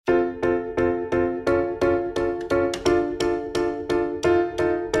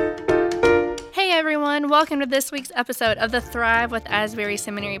Welcome to this week's episode of the Thrive with Asbury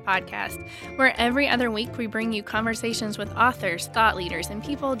Seminary podcast, where every other week we bring you conversations with authors, thought leaders, and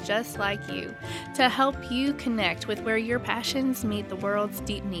people just like you to help you connect with where your passions meet the world's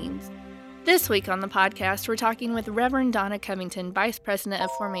deep needs. This week on the podcast, we're talking with Reverend Donna Covington, Vice President of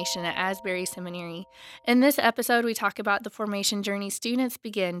Formation at Asbury Seminary. In this episode, we talk about the formation journey students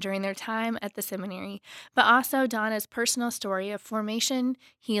begin during their time at the seminary, but also Donna's personal story of formation,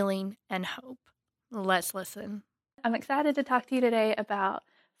 healing, and hope. Let's listen. I'm excited to talk to you today about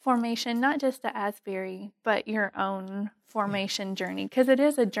formation, not just at Asbury, but your own formation journey, because it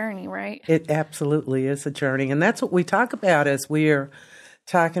is a journey, right? It absolutely is a journey, and that's what we talk about as we're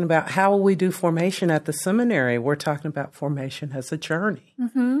talking about how will we do formation at the seminary. We're talking about formation as a journey.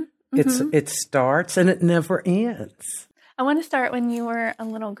 It starts and it never ends. I want to start when you were a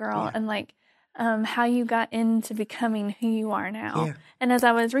little girl and how you got into becoming who you are now. Yeah. And as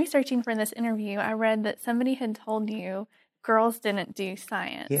I was researching for this interview, I read that somebody had told you girls didn't do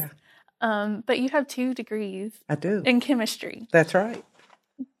science. Yeah. But you have 2 degrees. I do. In chemistry. That's right.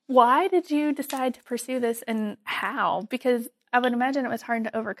 Why did you decide to pursue this, and how? Because I would imagine it was hard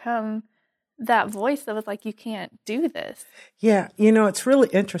to overcome that voice that was like, you can't do this. Yeah, it's really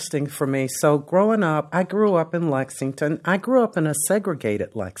interesting for me. So growing up, I grew up in Lexington. I grew up in a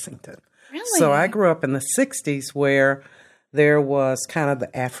segregated Lexington. Really? So I grew up in the 60s where there was kind of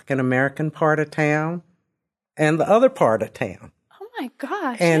the African-American part of town and the other part of town. Oh my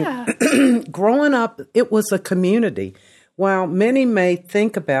gosh, and growing up, it was a community. While many may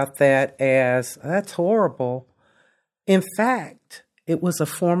think about that as, that's horrible, in fact, it was a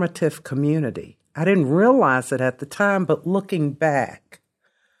formative community. I didn't realize it at the time, but looking back,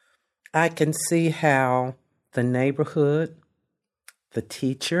 I can see how the neighborhood, the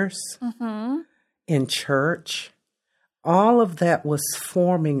teachers in church, all of that was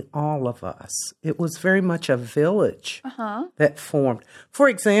forming all of us. It was very much a village that formed. For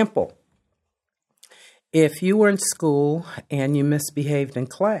example, if you were in school and you misbehaved in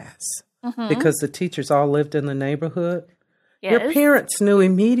class because the teachers all lived in the neighborhood, your parents knew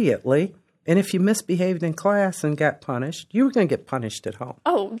immediately. And if you misbehaved in class and got punished, you were going to get punished at home.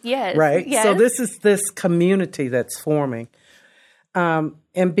 Oh, yes. Right? Yes. So this is this community that's forming.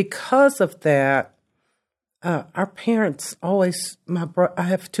 And because of that, our parents always, I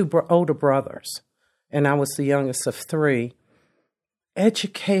have 2 older brothers, and I was the youngest of 3.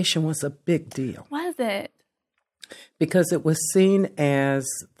 Education was a big deal. Was it? Because it was seen as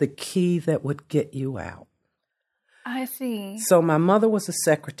the key that would get you out. I see. So my mother was a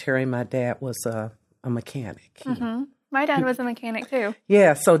secretary. My dad was a mechanic. My dad was a mechanic too.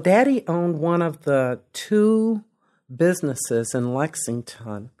 Yeah, so Daddy owned one of the 2 businesses in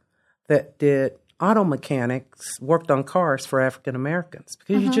Lexington that did auto mechanics, worked on cars for African Americans,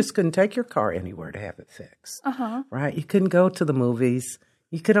 because you just couldn't take your car anywhere to have it fixed. Right? You couldn't go to the movies.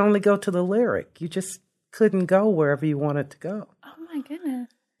 You could only go to the Lyric. You just couldn't go wherever you wanted to go. Oh my goodness.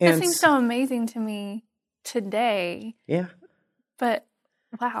 And that seems so amazing to me today. Yeah. But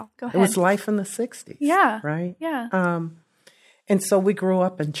wow, go ahead. It was life in the 60s. Yeah. Right? Yeah. And so we grew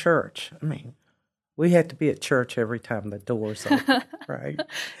up in church. I mean, we had to be at church every time the doors opened, right?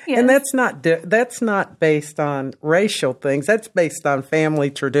 Yes. And that's not based on racial things. That's based on family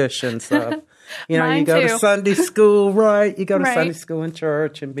traditions of, you go to Sunday school, right? You go to Sunday school and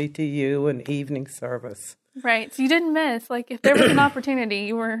church and BTU and evening service. Right. So you didn't miss. Like, if there was an opportunity,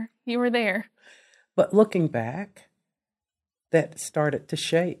 you were there. But looking back, that started to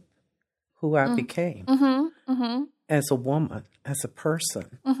shape who I became as a woman, as a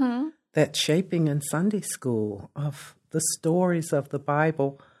person. That shaping in Sunday school of the stories of the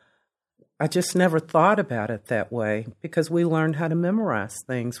Bible, I just never thought about it that way because we learned how to memorize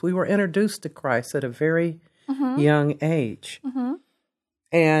things. We were introduced to Christ at a very young age.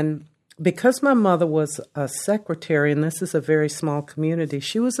 And because my mother was a secretary, and this is a very small community,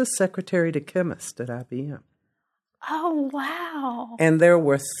 she was a secretary to chemist at IBM. Oh, wow. And there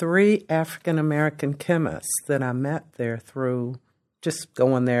were 3 African-American chemists that I met there through just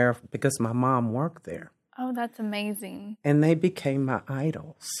going there because my mom worked there. Oh, that's amazing. And they became my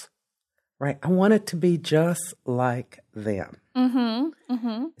idols, right? I wanted to be just like them.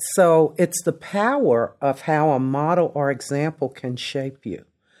 So it's the power of how a model or example can shape you.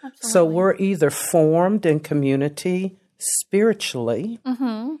 Absolutely. So we're either formed in community spiritually,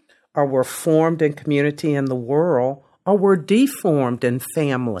 or we're formed in community in the world, or we're deformed in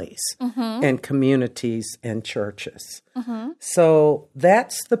families and communities and churches. So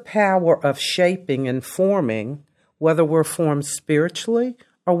that's the power of shaping and forming, whether we're formed spiritually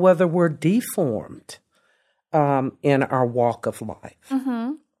or whether we're deformed in our walk of life.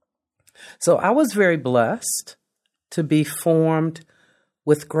 So I was very blessed to be formed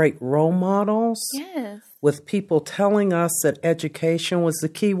with great role models, Yes. with people telling us that education was the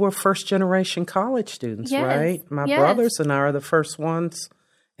key. We're first-generation college students, Yes. right? My Yes. brothers and I are the first ones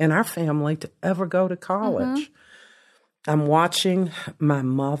in our family to ever go to college. I'm watching my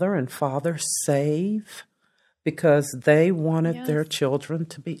mother and father save because they wanted their children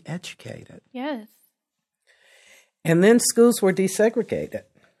to be educated. Yes. And then schools were desegregated,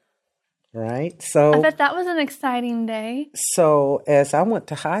 right? So I bet that was an exciting day. So as I went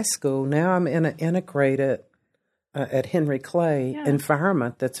to high school, now I'm in an integrated at Henry Clay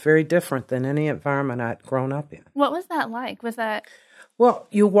environment that's very different than any environment I'd grown up in. What was that like? Was that... Well,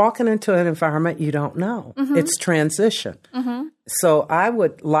 you're walking into an environment you don't know. It's transition. So I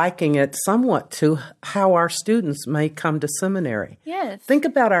would liken it somewhat to how our students may come to seminary. Yes. Think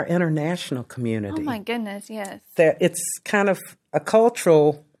about our international community. Oh, my goodness, yes. That it's kind of a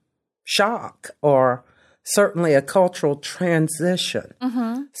cultural shock or certainly a cultural transition.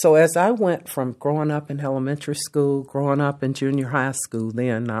 So as I went from growing up in elementary school, growing up in junior high school,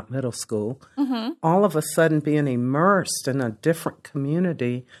 then not middle school, all of a sudden being immersed in a different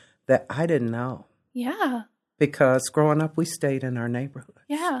community that I didn't know. Yeah. Because growing up, we stayed in our neighborhood.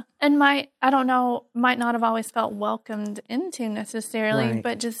 Yeah. And might not have always felt welcomed into necessarily, Right.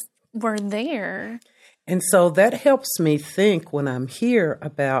 but just were there. And so that helps me think when I'm here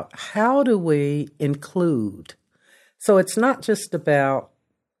about how do we include. So it's not just about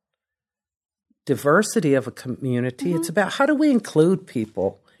diversity of a community. It's about how do we include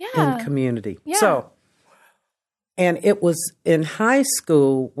people in community. Yeah. So, and it was in high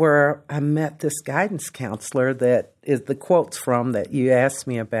school where I met this guidance counselor that is the quotes from that you asked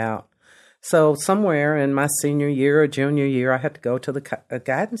me about. So somewhere in my senior year or junior year, I had to go to the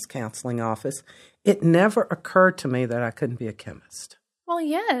guidance counseling office. It never occurred to me that I couldn't be a chemist. Well,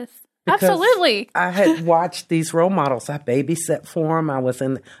 yes. Because Absolutely. I had watched these role models. I babysat for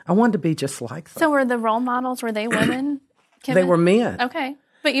them. I wanted to be just like them. So were the role models, were they women? They were men. Okay.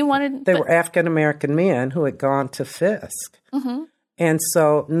 But you wanted... They were African-American men who had gone to Fisk. And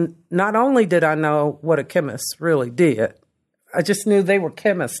so not only did I know what a chemist really did, I just knew they were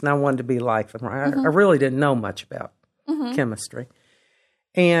chemists and I wanted to be like them. Right? I really didn't know much about chemistry.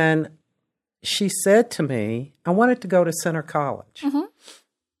 And she said to me, I wanted to go to Center College.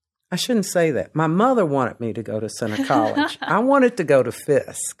 I shouldn't say that. My mother wanted me to go to Center College. I wanted to go to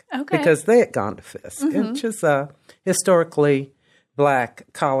Fisk because they had gone to Fisk, which is a historically Black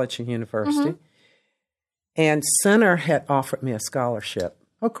college and university. And Center had offered me a scholarship.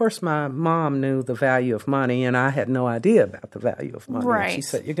 Of course, my mom knew the value of money, and I had no idea about the value of money. Right. And she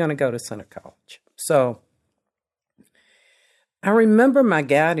said, you're going to go to Center College. So I remember my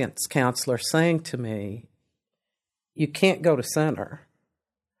guidance counselor saying to me, you can't go to Center,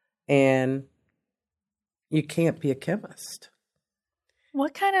 and you can't be a chemist.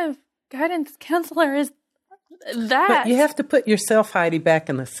 What kind of guidance counselor is that? But you have to put yourself, Heidi, back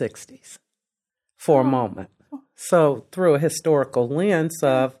in the 60s for a moment. So through a historical lens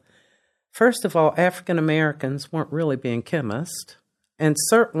of, first of all, African Americans weren't really being chemists, and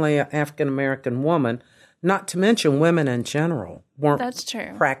certainly an African American woman, not to mention women in general, weren't That's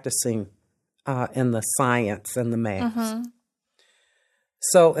true. practicing in the science and the math.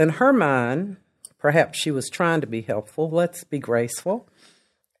 So in her mind, perhaps she was trying to be helpful. Let's be graceful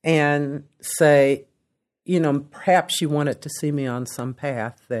and say, perhaps she wanted to see me on some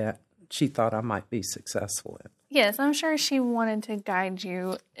path that she thought I might be successful in. Yes, I'm sure she wanted to guide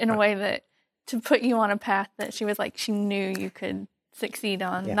you in a way that to put you on a path that she was like, she knew you could succeed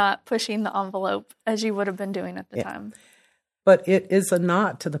on, not pushing the envelope as you would have been doing at the time. But it is a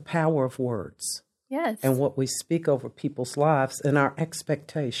nod to the power of words. Yes. And what we speak over people's lives and our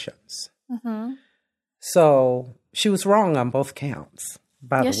expectations. So she was wrong on both counts,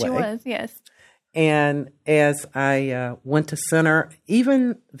 by the way. Yes, she was, yes. And as I went to Center,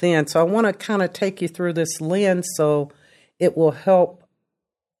 even then, so I want to kind of take you through this lens so it will help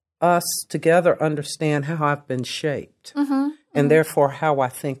us together understand how I've been shaped and therefore how I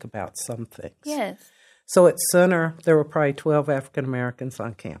think about some things. Yes. So at Center, there were probably 12 African Americans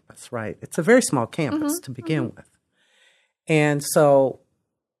on campus, right? It's a very small campus to begin with. And so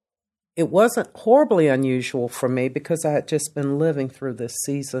it wasn't horribly unusual for me because I had just been living through this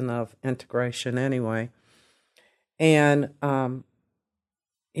season of integration anyway. And, I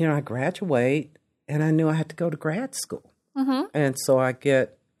graduate and I knew I had to go to grad school. And so I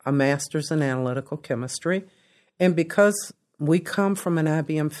get a master's in analytical chemistry. And because we come from an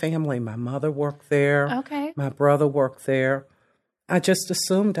IBM family, my mother worked there. Okay. My brother worked there. I just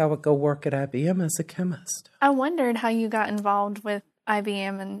assumed I would go work at IBM as a chemist. I wondered how you got involved with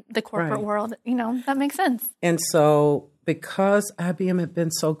IBM and the corporate Right. world. That makes sense. And so because IBM had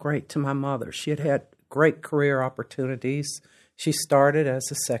been so great to my mother, she had great career opportunities. She started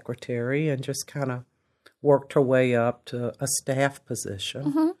as a secretary and just kind of worked her way up to a staff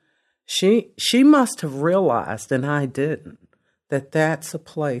position. She must have realized, and I didn't, that that's a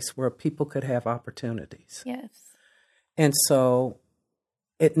place where people could have opportunities. Yes. And so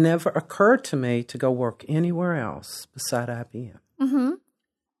it never occurred to me to go work anywhere else beside IBM.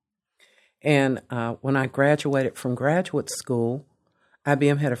 And when I graduated from graduate school,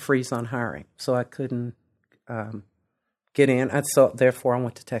 IBM had a freeze on hiring, so I couldn't get in. Therefore, I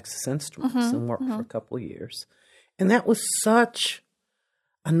went to Texas Instruments and worked for a couple of years. And that was such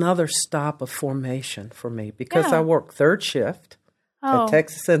another stop of formation for me because I worked third shift at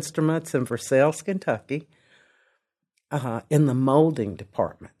Texas Instruments in Versailles, Kentucky, in the molding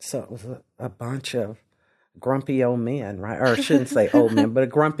department. So it was a bunch of grumpy old men, right? Or I shouldn't say old men, but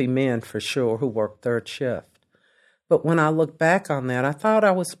grumpy men for sure who worked third shift. But when I look back on that, I thought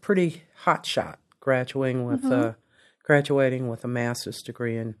I was pretty hotshot graduating with a master's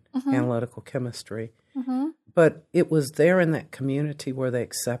degree in analytical chemistry. But it was there in that community where they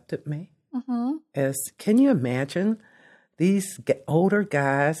accepted me. Can you imagine these older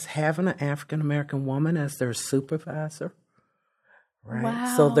guys having an African-American woman as their supervisor? Right.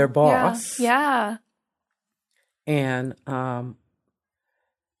 Wow. So their boss. Yeah. And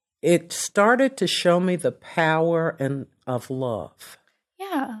it started to show me the power of love.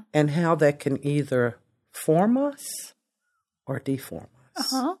 Yeah. And how that can either form us or deform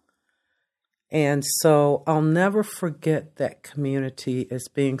us. And so I'll never forget that community as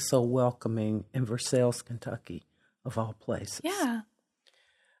being so welcoming in Versailles, Kentucky, of all places. Yeah.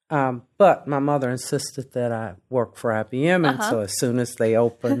 But my mother insisted that I work for IBM, and so as soon as they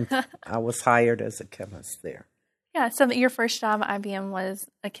opened, I was hired as a chemist there. Yeah, so your first job at IBM was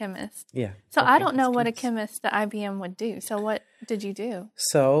a chemist. Yeah. So I don't know what a chemist at IBM would do. So what did you do?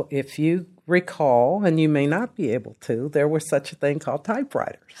 So if you recall, and you may not be able to, there was such a thing called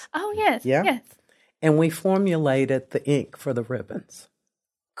typewriters. Oh, yes. Yeah? Yes. And we formulated the ink for the ribbons.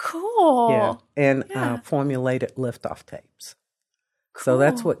 Cool. Yeah. And formulated liftoff tapes. Cool. So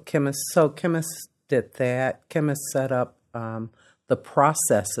that's what chemists did that. Chemists set up the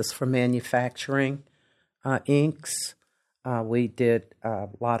processes for manufacturing inks. We did a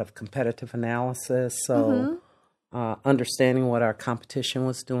lot of competitive analysis, so understanding what our competition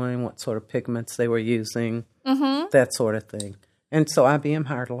was doing, what sort of pigments they were using, that sort of thing. And so IBM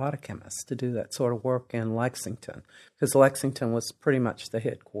hired a lot of chemists to do that sort of work in Lexington, because Lexington was pretty much the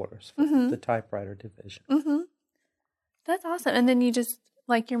headquarters for the typewriter division. That's awesome. And then you just,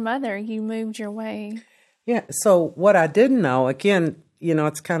 like your mother, you moved your way. Yeah, so what I didn't know, again,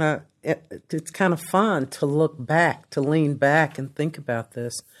 it's kind of fun to look back, to lean back and think about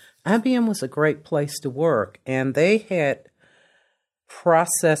this. IBM was a great place to work, and they had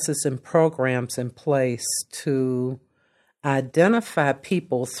processes and programs in place to identify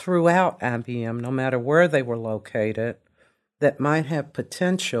people throughout IBM, no matter where they were located, that might have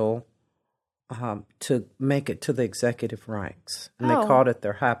potential to make it to the executive ranks. And they called it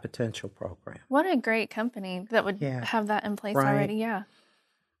their high potential program. What a great company that would have that in place already. Yeah.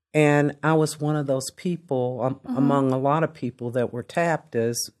 And I was one of those people among a lot of people that were tapped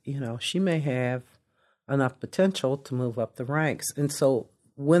as, she may have enough potential to move up the ranks. And so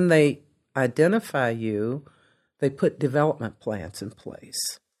when they identify you, they put development plans in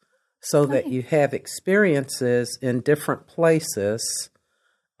place so that you have experiences in different places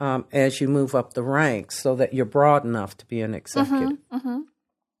as you move up the ranks, so that you're broad enough to be an executive.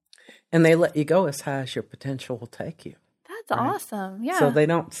 And they let you go as high as your potential will take you. That's awesome. Yeah. So they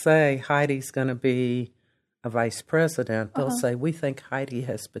don't say Heidi's going to be a vice president. They'll say, we think Heidi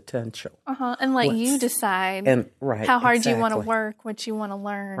has potential. And let you decide how hard you want to work, what you want to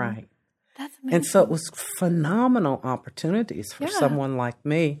learn. Right. That's amazing. And so it was phenomenal opportunities for someone like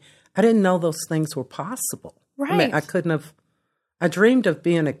me. I didn't know those things were possible. Right. I mean, I dreamed of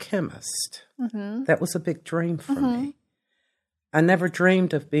being a chemist. That was a big dream for me. I never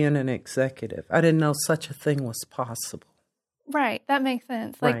dreamed of being an executive. I didn't know such a thing was possible. Right. That makes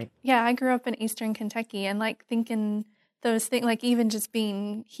sense. I grew up in Eastern Kentucky, and thinking those things, even just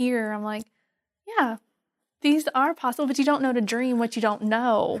being here, I'm like, yeah, these are possible, but you don't know to dream what you don't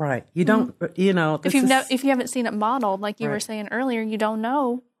know. Right. You don't, if you haven't seen it modeled, like you were saying earlier, you don't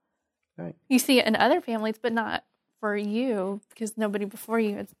know. Right. You see it in other families, but not for you, because nobody before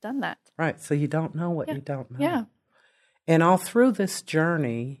you has done that. Right. So you don't know what you don't know. Yeah. And all through this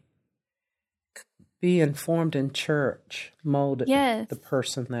journey, being formed in church molded the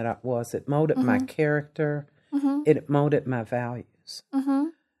person that I was. It molded my character. It molded my values. years. Mm-hmm.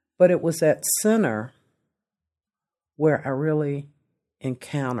 But it was at Center where I really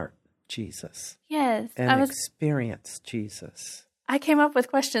encountered Jesus. Yes. And experienced Jesus. I came up with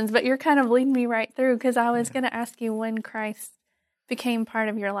questions, but you're kind of leading me right through, because I was going to ask you when Christ became part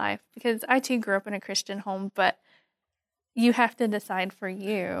of your life, because I too grew up in a Christian home, but you have to decide for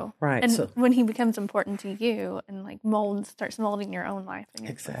you. Right. And when he becomes important to you and like starts molding your own life. And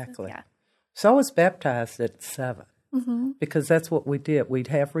your exactly. choices. Yeah. So I was baptized at 7 Mm-hmm. because that's what we did. We'd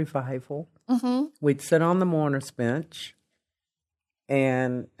have revival. Mm-hmm. We'd sit on the mourner's bench.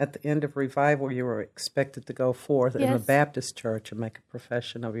 And at the end of revival, you were expected to go forth in a Baptist church and make a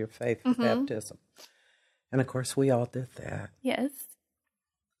profession of your faith in baptism. And of course, we all did that. Yes.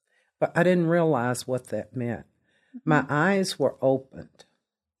 But I didn't realize what that meant. My eyes were opened.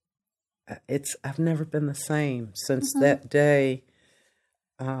 I've never been the same since that day.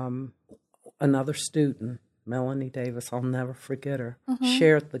 Another student, Melanie Davis, I'll never forget her,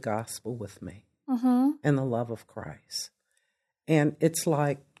 shared the gospel with me and the love of Christ. And it's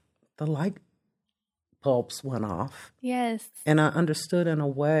like the light bulbs went off. Yes. And I understood in a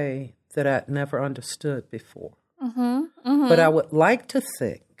way that I'd never understood before. Mm-hmm. Mm-hmm. But I would like to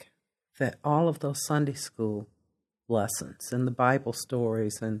think that all of those Sunday school lessons and the Bible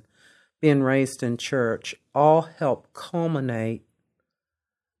stories and being raised in church all help culminate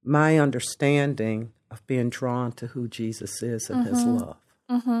my understanding of being drawn to who Jesus is and his love.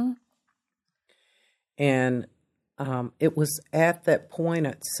 Mm-hmm. And it was at that point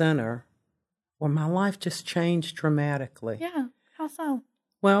at Center where my life just changed dramatically. Yeah. How so?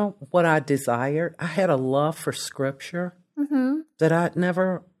 Well, what I desired, I had a love for Scripture that I'd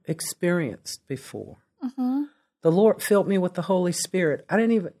never experienced before. Mm-hmm. The Lord filled me with the Holy Spirit.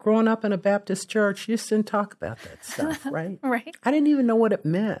 Growing up in a Baptist church, you just didn't talk about that stuff, right? Right. I didn't even know what it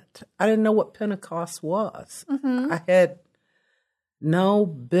meant. I didn't know what Pentecost was. I had no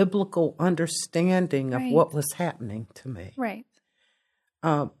biblical understanding of what was happening to me. Right.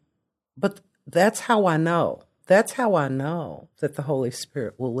 But that's how I know. That's how I know that the Holy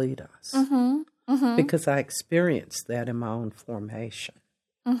Spirit will lead us. Because I experienced that in my own formation.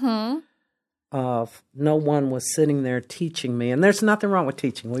 Of no one was sitting there teaching me. And there's nothing wrong with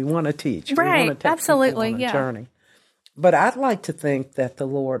teaching. We want to teach. Right. We want to take Absolutely. people on a journey. But I'd like to think that the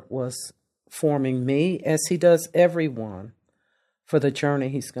Lord was forming me, as he does everyone, for the journey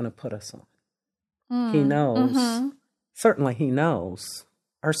he's going to put us on. He knows. Certainly he knows.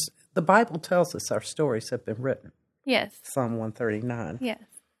 The Bible tells us our stories have been written. Yes. Psalm 139. Yes.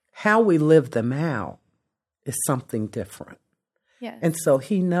 How we live them out is something different. Yes. And so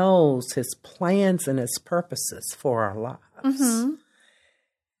he knows his plans and his purposes for our lives.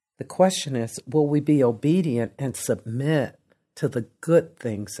 The question is, will we be obedient and submit to the good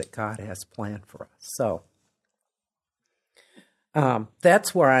things that God has planned for us? So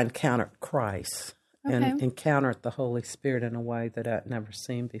that's where I encountered Christ and encountered the Holy Spirit in a way that I'd never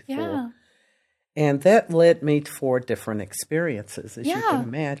seen before. Yeah. And that led me to 4 different experiences, as you can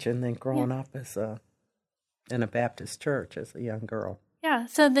imagine, than growing up as in a Baptist church as a young girl. Yeah.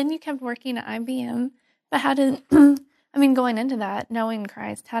 So then you kept working at IBM. But how did, going into that, knowing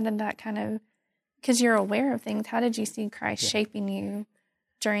Christ, how did that kind of, because you're aware of things, how did you see Christ shaping you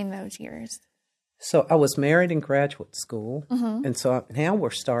during those years? So I was married in graduate school. And so now we're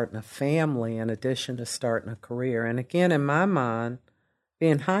starting a family in addition to starting a career. And again, in my mind,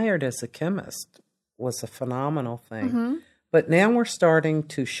 being hired as a chemist was a phenomenal thing. But now we're starting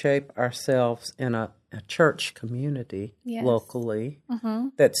to shape ourselves in a church community locally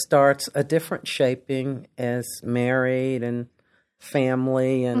that starts a different shaping as married and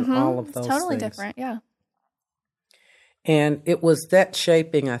family and all of those it's totally things. Different, yeah. And it was that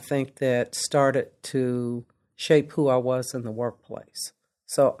shaping, I think, that started to shape who I was in the workplace.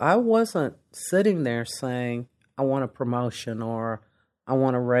 So I wasn't sitting there saying, I want a promotion or I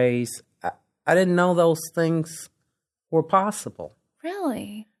want a raise. I didn't know those things were possible.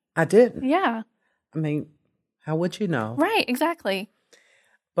 Really? I didn't. Yeah. I mean, how would you know? Right, exactly.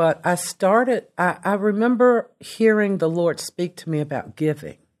 But I remember hearing the Lord speak to me about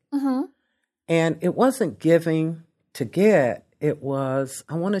giving. And it wasn't giving to get. It was,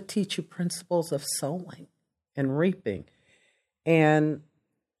 I want to teach you principles of sowing and reaping. And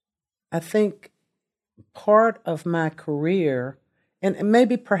I think part of my career, and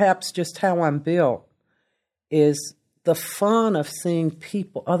maybe perhaps just how I'm built, is the fun of seeing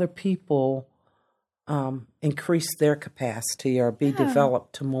other people increase their capacity or be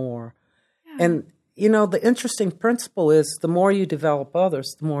developed to more. Yeah. And, the interesting principle is the more you develop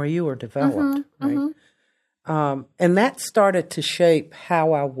others, the more you are developed, right? And that started to shape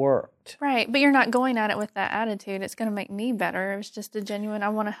how I worked Right. Right. But you're not going at it with that attitude. It's going to make me better. It's just a genuine, I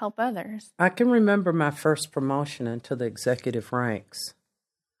want to help others. I can remember my first promotion into the executive ranks.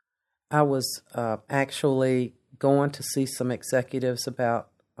 I was actually going to see some executives about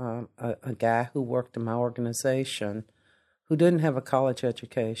a guy who worked in my organization who didn't have a college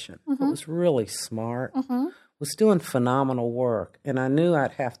education, but was really smart, was doing phenomenal work. And I knew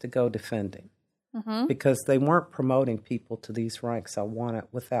I'd have to go defend him because they weren't promoting people to these ranks I wanted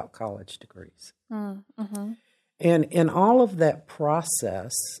without college degrees. And in all of that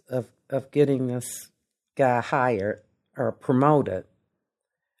process of getting this guy hired or promoted,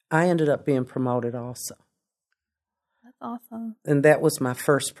 I ended up being promoted also. That's awesome. And that was my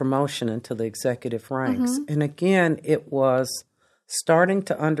first promotion into the executive ranks. And again, it was starting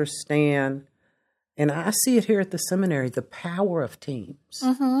to understand, and I see it here at the seminary, the power of teams.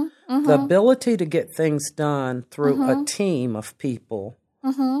 The ability to get things done through a team of people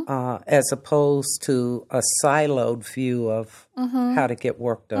as opposed to a siloed view of how to get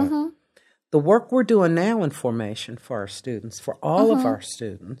work done. The work we're doing now in formation for our students, for all of our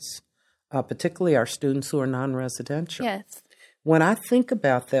students, particularly our students who are non-residential. Yes. When I think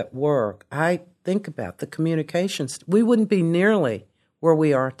about that work, I think about the communications. We wouldn't be nearly where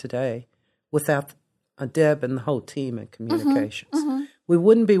we are today without Deb and the whole team in communications. We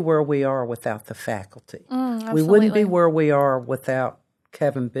wouldn't be where we are without the faculty. We wouldn't be where we are without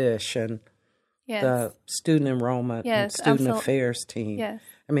Kevin Bish and the student enrollment and student affairs team. Yes.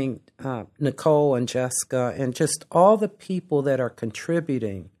 I mean, Nicole and Jessica and just all the people that are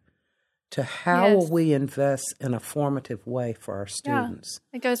contributing to how will we invest in a formative way for our students.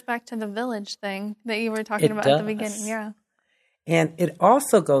 It goes back to the village thing that you were talking about at the beginning. Yeah. And it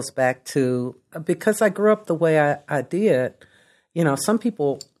also goes back to, because I grew up the way I did, you know, some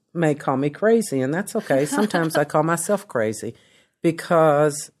people may call me crazy, and that's okay. Sometimes I call myself crazy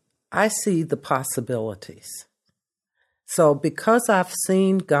because I see the possibilities. So because I've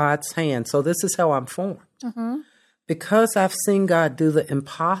seen God's hand, so this is how I'm formed. Because I've seen God do the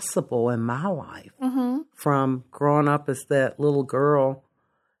impossible in my life, from growing up as that little girl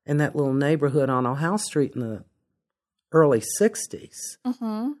in that little neighborhood on Ohio Street in the early 60s,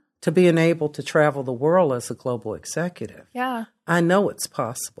 to being able to travel the world as a global executive. Yeah. I know it's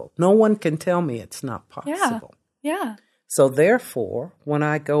possible. No one can tell me it's not possible. Yeah. So therefore, when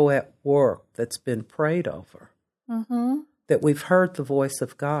I go at work that's been prayed over, that we've heard the voice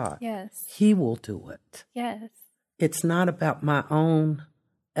of God, He will do it. Yes. It's not about my own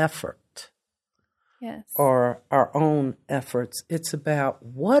effort or our own efforts. It's about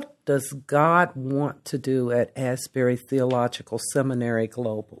what does God want to do at Asbury Theological Seminary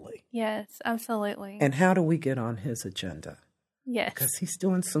globally. Yes, absolutely. And how do we get on His agenda? Yes. Because He's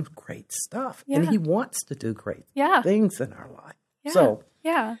doing some great stuff. And He wants to do great things in our life. So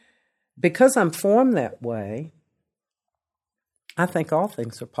because I'm formed that way, I think all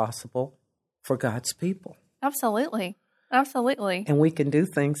things are possible for God's people. Absolutely. Absolutely. And we can do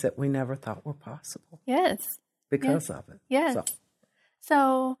things that we never thought were possible. Yes. Because of it. Yes.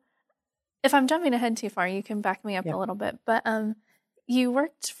 So if I'm jumping ahead too far, you can back me up a little bit. But you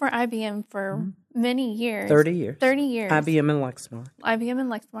worked for IBM for many years. 30 years. 30 years. IBM in Lexmark. IBM in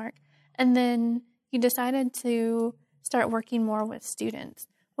Lexmark. And then you decided to start working more with students.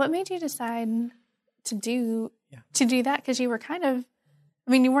 What made you decide to do that? Because you were kind of,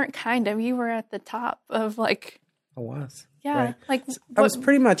 I mean, you weren't kind of, you were at the top of like. I was. Yeah. Right. Like I was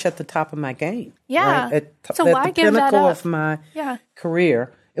pretty much at the top of my game. Yeah. Right? So at why the give that pinnacle up? of my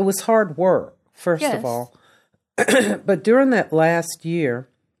career. It was hard work, first of all. But during that last year,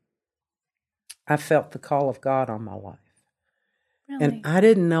 I felt the call of God on my life. Really? And I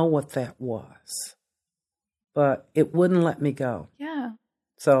didn't know what that was, but it wouldn't let me go. Yeah.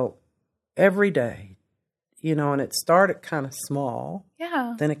 So every day, you know, and it started kind of small.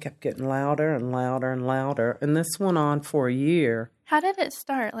 Yeah. Then it kept getting louder and louder and louder. And this went on for a year. How did it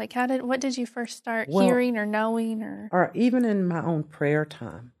start? Like, what did you first start hearing or knowing or even in my own prayer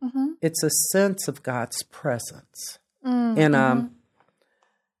time, it's a sense of God's presence in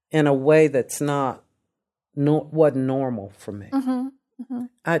a way that's wasn't normal for me.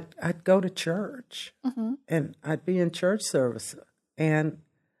 I'd go to church and I'd be in church service and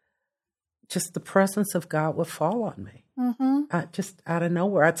just the presence of God would fall on me. Just out of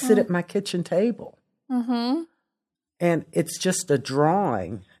nowhere. I'd sit at my kitchen table. And it's just a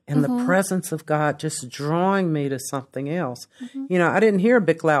drawing and the presence of God just drawing me to something else. You know, I didn't hear a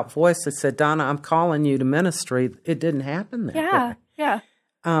big loud voice that said, Donna, I'm calling you to ministry. It didn't happen that way. Yeah.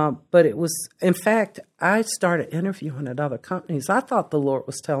 But it was, in fact, I started interviewing at other companies. I thought the Lord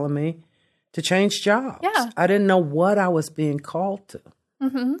was telling me to change jobs. Yeah. I didn't know what I was being called to.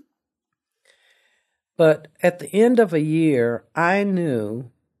 But at the end of a year, I knew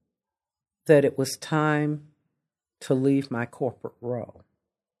that it was time to leave my corporate role.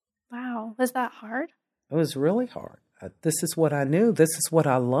 Wow. Was that hard? It was really hard. This is what I knew. This is what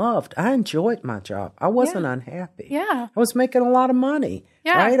I loved. I enjoyed my job. I wasn't unhappy. Yeah. I was making a lot of money.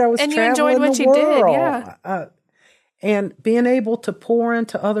 Yeah. Right? I was and you traveling enjoyed what the you world. did. Yeah. And being able to pour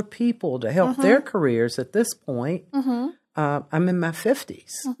into other people to help their careers at this point. I'm in my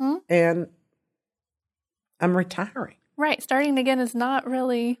 50s. And I'm retiring. Right. Starting again is not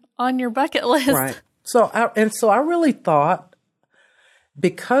really on your bucket list. Right. So I really thought,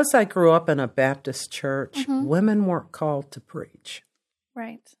 because I grew up in a Baptist church, women weren't called to preach.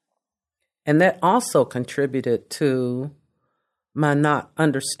 Right. And that also contributed to my not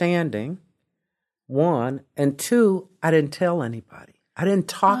understanding, one. And two, I didn't tell anybody. I didn't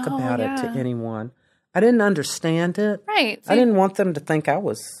talk about it to anyone. I didn't understand it. Right. So I didn't want them to think I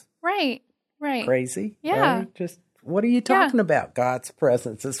was right. crazy. Yeah. Right? Just, what are you talking about? God's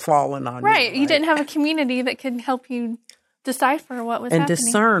presence is falling on you. Right. You didn't have a community that could help you decipher what was happening. And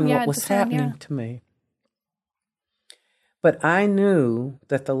discern what was happening to me. But I knew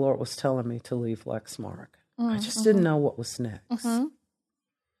that the Lord was telling me to leave Lexmark. I just didn't know what was next.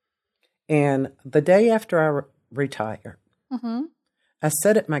 And the day after I retired, I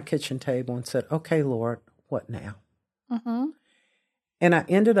sat at my kitchen table and said, okay, Lord, what now? And I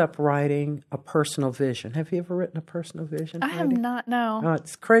ended up writing a personal vision. Have you ever written a personal vision? I have not, no.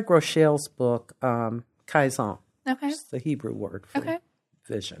 It's Craig Rochelle's book, Kaizen. Okay. It's the Hebrew word for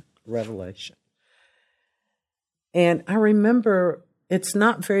vision, revelation. And I remember, it's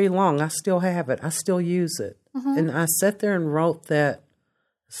not very long. I still have it. I still use it. And I sat there and wrote that,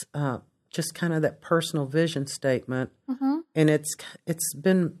 just kind of that personal vision statement. And it's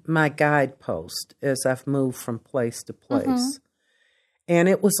been my guidepost as I've moved from place to place. And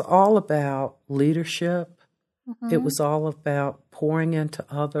it was all about leadership. It was all about pouring into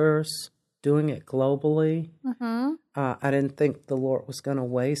others, doing it globally. I didn't think the Lord was going to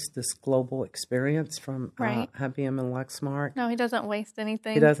waste this global experience from IBM and Lexmark. No, he doesn't waste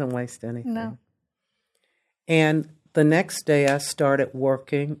anything. He doesn't waste anything. No. And the next day I started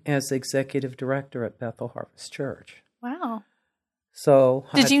working as executive director at Bethel Harvest Church. Wow. So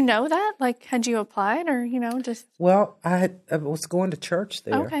did you know that? Like, had you applied or, just? Well, I was going to church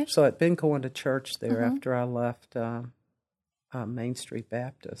there. Okay. So I'd been going to church there after I left Main Street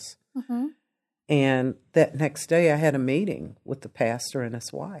Baptist. And that next day I had a meeting with the pastor and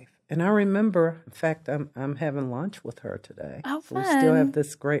his wife. And I remember, in fact, I'm having lunch with her today. Oh, so fun. we still have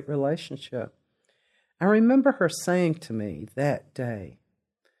this great relationship. I remember her saying to me that day,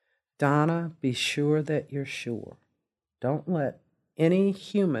 Donna, be sure that you're sure. Don't let any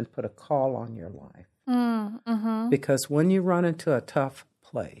human put a call on your life. Because when you run into a tough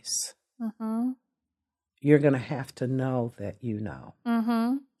place, you're going to have to know that you know.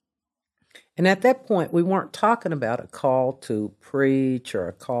 And at that point, we weren't talking about a call to preach or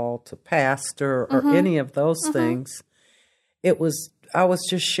a call to pastor or any of those things. I was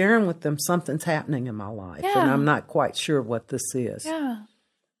just sharing with them something's happening in my life, and I'm not quite sure what this is. Yeah.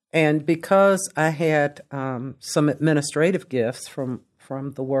 And because I had some administrative gifts from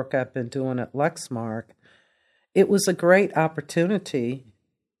the work I've been doing at Lexmark, it was a great opportunity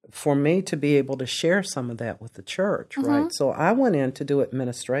for me to be able to share some of that with the church, right? So I went in to do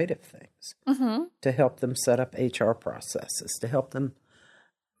administrative things to help them set up HR processes, to help them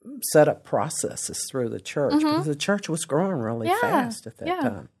set up processes through the church, because the church was growing really fast at that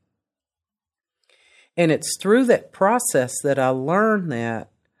time. And it's through that process that I learned that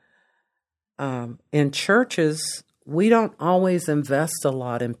in churches, we don't always invest a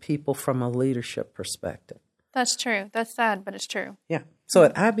lot in people from a leadership perspective. That's true. That's sad, but it's true. Yeah. So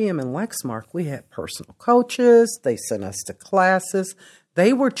at IBM and Lexmark, we had personal coaches. They sent us to classes.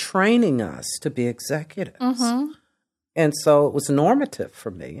 They were training us to be executives. And so it was normative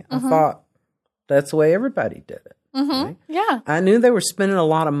for me. I thought that's the way everybody did it. Right? Yeah. I knew they were spending a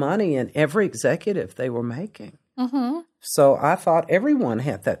lot of money in every executive they were making. So I thought everyone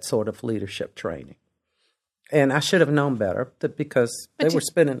had that sort of leadership training. And I should have known better because they were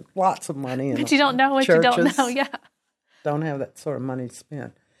spending lots of money. But you don't know what you don't know, Don't have that sort of money to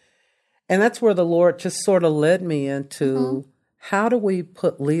spend. And that's where the Lord just sort of led me into how do we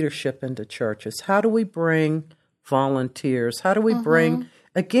put leadership into churches? How do we bring volunteers? How do we bring,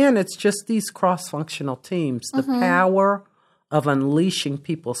 again, it's just these cross-functional teams, the power of unleashing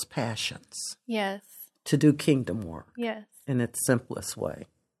people's passions. Yes. To do kingdom work. Yes. In its simplest way.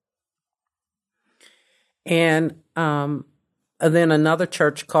 And And then another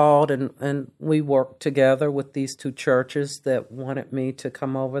church called, and we worked together with these two churches that wanted me to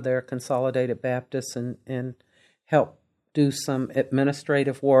come over there, Consolidated Baptist, and help do some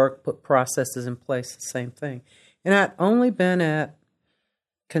administrative work, put processes in place, the same thing. And I'd only been at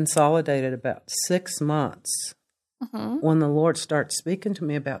Consolidated about 6 months when the Lord started speaking to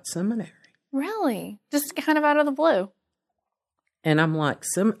me about seminary. Really? Just kind of out of the blue. And I'm like,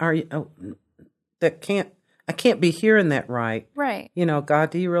 I can't be hearing that right. Right. You know, God,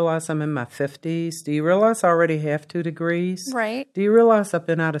 do you realize I'm in my 50s? Do you realize I already have 2 degrees? Right. Do you realize I've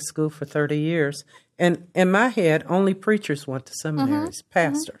been out of school for 30 years? And in my head, only preachers went to seminaries,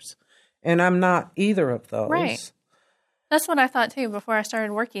 pastors. And I'm not either of those. Right. That's what I thought, too, before I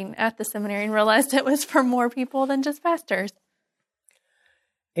started working at the seminary and realized it was for more people than just pastors.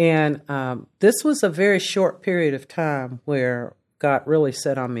 And this was a very short period of time where God really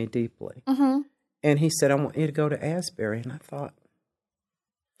set on me deeply. And he said, I want you to go to Asbury. And I thought,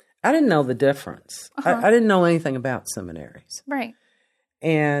 I didn't know the difference. I didn't know anything about seminaries. Right.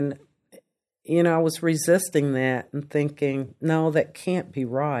 And, you know, I was resisting that and thinking, no, that can't be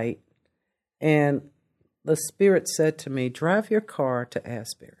right. And the Spirit said to me, drive your car to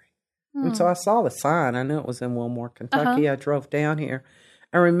Asbury. And so I saw the sign. I knew it was in Wilmore, Kentucky. I drove down here.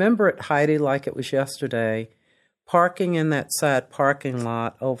 I remember it, Heidi, like it was yesterday, parking in that side parking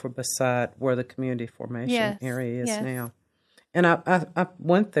lot over beside where the community formation area is now. And I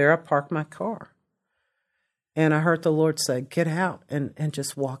went there, I parked my car. And I heard the Lord say, get out and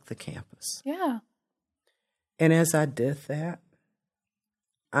just walk the campus. Yeah. And as I did that,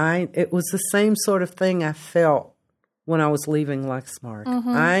 it was the same sort of thing I felt when I was leaving Lexmark.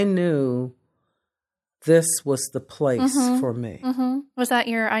 I knew this was the place for me. Was that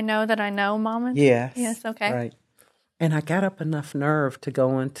your I know that I know moment? Yes. Yes, okay. Right. And I got up enough nerve to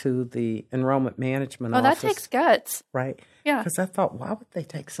go into the enrollment management office. Oh, that takes guts. Right. Yeah. Because I thought, why would they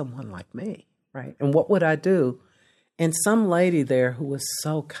take someone like me? Right. And what would I do? And some lady there who was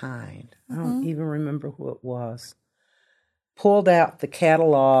so kind, I don't even remember who it was, pulled out the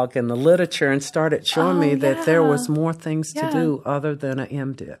catalog and the literature and started showing me that there was more things to do other than an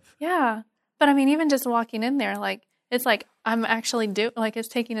MDiv. Yeah. But I mean, even just walking in there, like, it's like I'm actually it's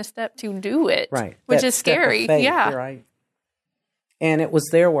taking a step to do it. Right. Which That is step of scary. faith, Yeah. Right. And it was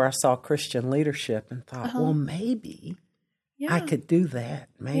there where I saw Christian leadership and thought, well, maybe I could do that.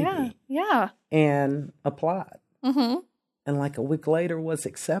 Maybe. Yeah. And applied. And like a week later was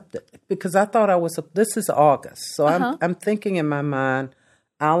accepted because I thought this is August. So I'm thinking in my mind,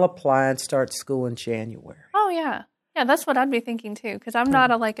 I'll apply and start school in January. Oh, yeah. Yeah, that's what I'd be thinking too. Because I'm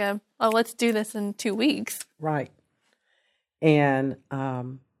not let's do this in 2 weeks. Right. And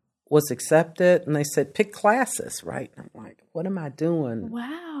was accepted. And they said, pick classes, right? And I'm like, what am I doing?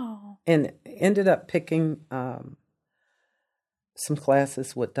 Wow. And ended up picking some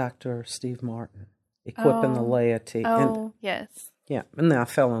classes with Dr. Steve Martin, equipping the laity. Oh, yes. Yeah. And then I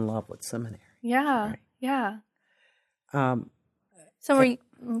fell in love with seminary. Yeah. Right. Yeah. So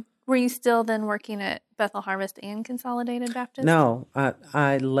were you still then working at Bethel Harvest and Consolidated Baptist? No,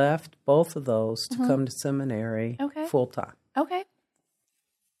 I left both of those to come to seminary full time. Okay.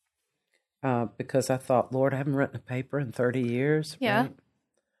 Because I thought, Lord, I haven't written a paper in 30 years. Yeah. Right?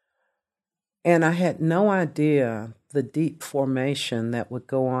 And I had no idea the deep formation that would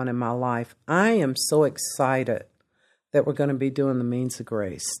go on in my life. I am so excited that we're going to be doing the Means of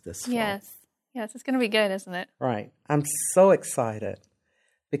Grace this fall. Yes. Yes, it's going to be good, isn't it? Right. I'm so excited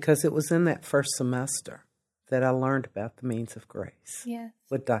because it was in that first semester that I learned about the Means of Grace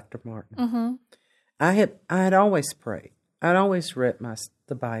with Dr. Martin. I had always prayed. I'd always read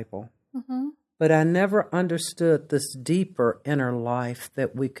the Bible. But I never understood this deeper inner life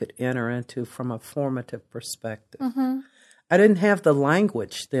that we could enter into from a formative perspective. I didn't have the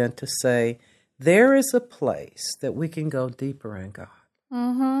language then to say, there is a place that we can go deeper in God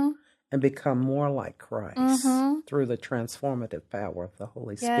and become more like Christ through the transformative power of the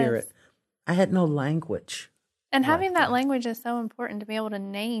Holy Spirit. I had no language. And having that language is so important to be able to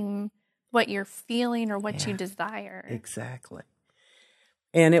name what you're feeling or what you desire. Exactly.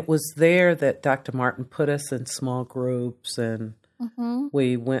 And it was there that Dr. Martin put us in small groups, and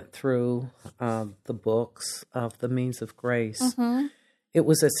we went through the books of the Means of Grace. It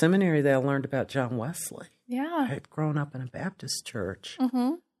was at seminary that I learned about John Wesley. Yeah. I had grown up in a Baptist church.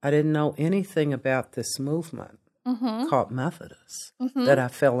 I didn't know anything about this movement called Methodist that I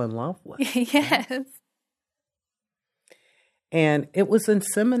fell in love with. Yes. And it was in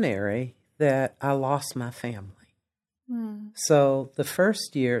seminary that I lost my family. So the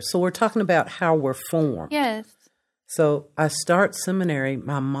first year, so we're talking about how we're formed. Yes. So I start seminary.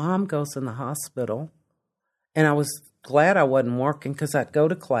 My mom goes in the hospital, and I was glad I wasn't working because I'd go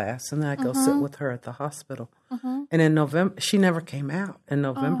to class and then I'd go sit with her at the hospital. And in November, she never came out. In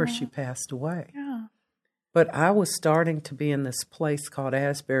November, she passed away. Yeah. But I was starting to be in this place called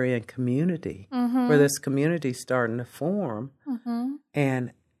Asbury and Community, where this community starting to form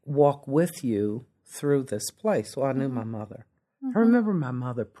and walk with you through this place. Well, I knew my mother. I remember my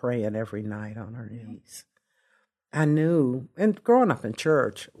mother praying every night on her knees. I knew, and growing up in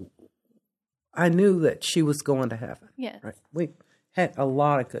church, I knew that she was going to heaven. Yes. Right? We had a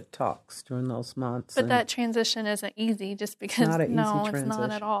lot of good talks during those months. But that transition isn't easy just because, not an easy it's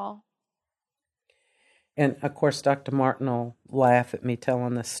not at all. And, of course, Dr. Martin will laugh at me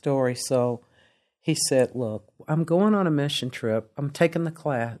telling this story. So he said, look, I'm going on a mission trip. I'm taking a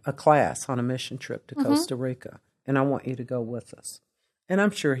class on a mission trip to Costa Rica, and I want you to go with us. And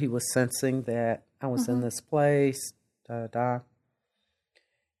I'm sure he was sensing that I was in this place,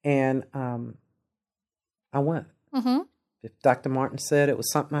 And I went. If Dr. Martin said it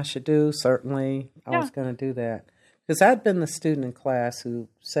was something I should do, certainly I was going to do that. Because I'd been the student in class who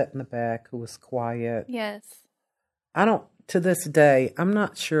sat in the back, who was quiet. Yes. To this day, I'm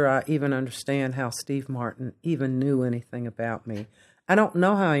not sure I even understand how Steve Martin even knew anything about me. I don't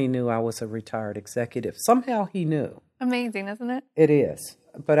know how he knew I was a retired executive. Somehow he knew. Amazing, isn't it? It is.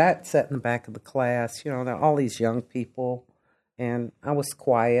 But I sat in the back of the class, there are all these young people, and I was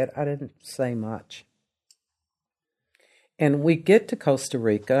quiet. I didn't say much. And we get to Costa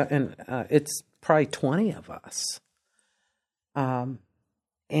Rica, and it's probably 20 of us.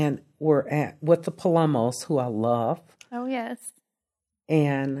 And we're with the Palomos, who I love. Oh, yes.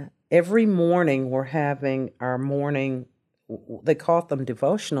 And every morning we're having our morning, they call them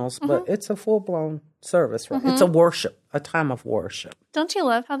devotionals, but it's a full-blown service, right? It's a time of worship. Don't you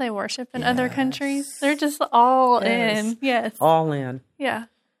love how they worship in other countries? They're just all in. Yes. All in. Yeah.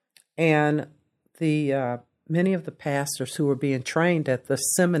 And the many of the pastors who were being trained at the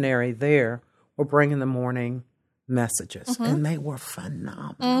seminary there were bringing the morning messages, and they were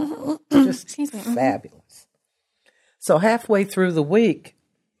phenomenal. Just fabulous. So halfway through the week,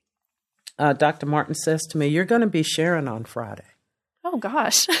 Dr. Martin says to me, you're going to be sharing on Friday. Oh,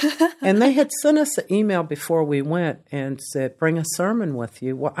 gosh. And they had sent us an email before we went and said, bring a sermon with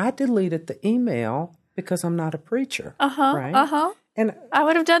you. Well, I deleted the email because I'm not a preacher. Right? And I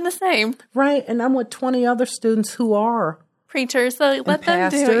would have done the same. Right. And I'm with 20 other students who are preachers, so let them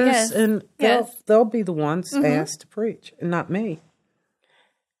do it. Yes. And they'll be the ones asked to preach, and not me.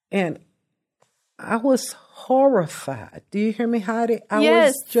 And I was horrified. Do you hear me, Heidi? I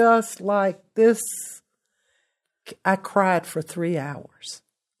was just like this. I cried for 3 hours.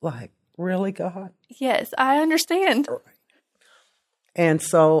 Like, really, God? Yes, I understand. And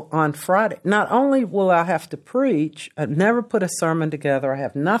so on Friday, not only will I have to preach, I've never put a sermon together. I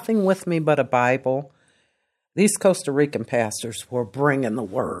have nothing with me but a Bible. These Costa Rican pastors were bringing the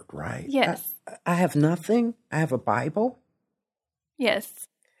word, right? Yes. I have nothing. I have a Bible. Yes.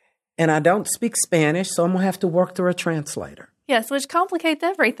 And I don't speak Spanish, so I'm going to have to work through a translator. Yes, which complicates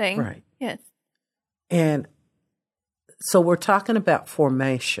everything. Right. Yes. And so we're talking about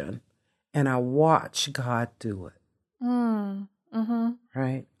formation, and I watched God do it.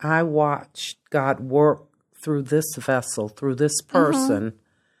 Right? I watched God work through this vessel, through this person,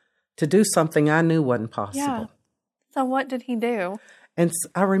 to do something I knew wasn't possible. Yeah. So what did he do? And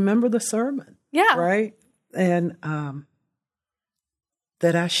I remember the sermon. Yeah. Right? And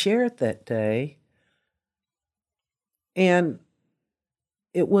that I shared that day. And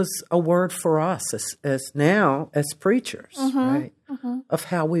it was a word for us as preachers, right? Of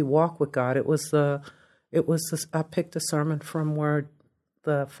how we walk with God. I picked a sermon from where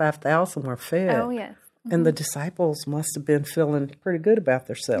the 5,000 were fed. Oh, yes. And the disciples must have been feeling pretty good about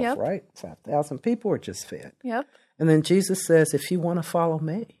themselves, right? 5,000 people were just fed. Yep. And then Jesus says, if you want to follow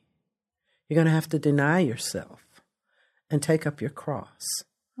me, you're going to have to deny yourself and take up your cross.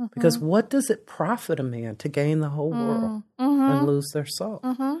 Because what does it profit a man to gain the whole world and lose their soul?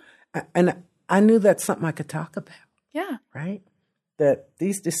 And I knew that's something I could talk about. Yeah. Right? That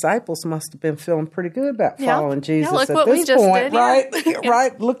these disciples must have been feeling pretty good about following Jesus look at what this we just point, did, right?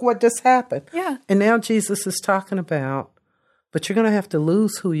 Right? Look what just happened. Yeah. And now Jesus is talking about, but you're going to have to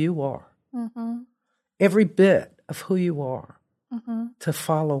lose who you are. Every bit of who you are to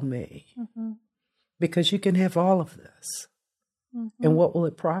follow me. Because you can have all of this. And what will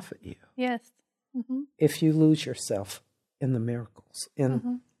it profit you? Yes. If you lose yourself in the miracles,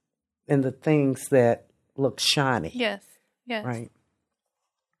 in the things that look shiny. Yes. Yes. Right.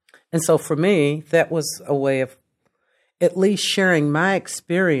 And so for me, that was a way of at least sharing my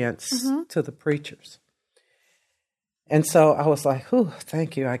experience to the preachers. And so I was like, "Ooh,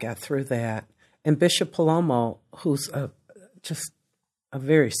 thank you. I got through that." And Bishop Palomo, who's just a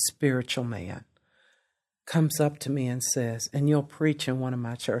very spiritual man, comes up to me and says, "And you'll preach in one of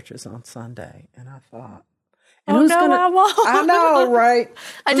my churches on Sunday." And I thought, and I won't. I know, right?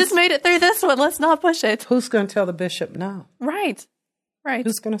 I just made it through this one. Let's not push it. Who's going to tell the bishop no? Right.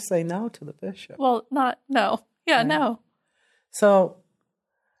 Who's going to say no to the bishop? Well, no. Yeah, right. No. So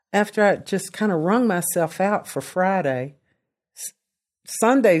after I just kind of wrung myself out for Friday,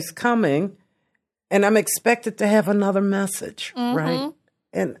 Sunday's coming, and I'm expected to have another message, right?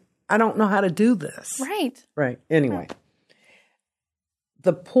 And I don't know how to do this. Right. Anyway,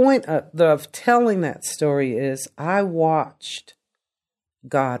 the point of telling that story is I watched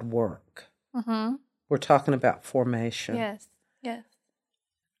God work. We're talking about formation. Yes.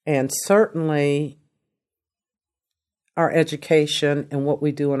 And certainly our education and what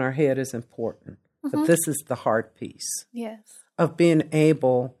we do in our head is important. But this is the hard piece. Yes. Of being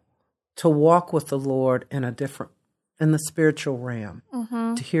able to walk with the Lord in the spiritual realm,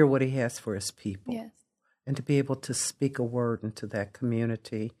 to hear what he has for his people. Yes. And to be able to speak a word into that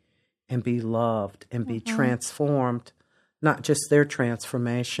community and be loved and be transformed, not just their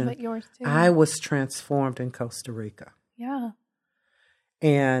transformation. But yours too. I was transformed in Costa Rica. Yeah.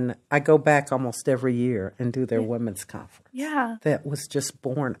 And I go back almost every year and do their women's conference. Yeah. That was just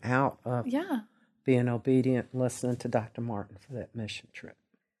born out of being obedient, listening to Dr. Martin for that mission trip.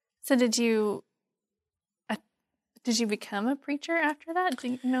 So did you become a preacher after that? Do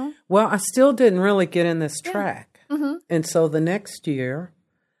you know? Well, I still didn't really get in this track. And so the next year,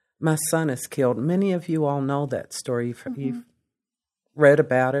 my son is killed. Many of you all know that story. You've read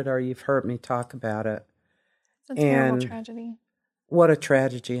about it or you've heard me talk about it. It's a terrible tragedy. What a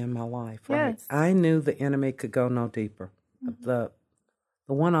tragedy in my life, right? Yes. I knew the enemy could go no deeper. The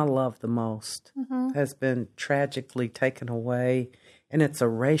one I love the most has been tragically taken away, and it's a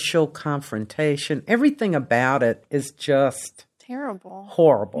racial confrontation. Everything about it is just terrible,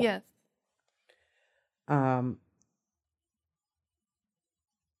 horrible. Yes. And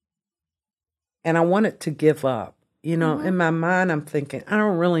I wanted to give up. You know, in my mind, I'm thinking, I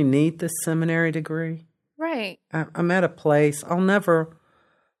don't really need this seminary degree. Right. I'm at a place, I'll never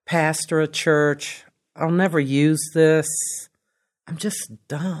pastor a church. I'll never use this. I'm just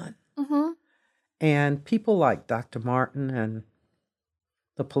done. And people like Dr. Martin and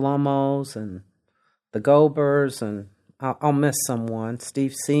the Palomos and the Gobers, and I'll miss someone,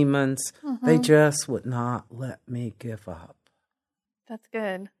 Steve Siemens, they just would not let me give up. That's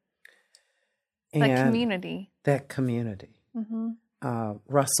good. And that community.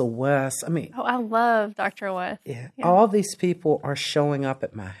 Russell West. I mean, I love Dr. West. Yeah. All these people are showing up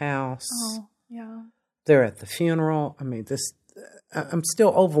at my house. Oh, yeah. They're at the funeral. I mean, I'm still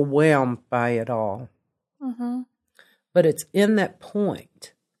overwhelmed by it all. But it's in that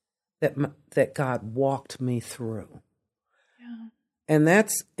point that God walked me through. Yeah.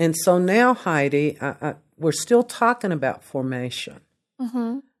 And so now, Heidi, we're still talking about formation.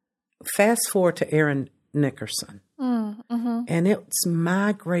 Fast forward to Aaron Nickerson. And it's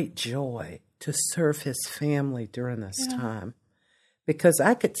my great joy to serve his family during this time, because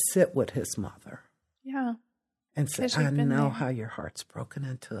I could sit with his mother and say, I know how your heart's broken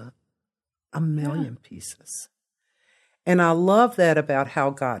into a million pieces. And I love that about how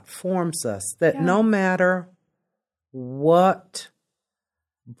God forms us, that no matter what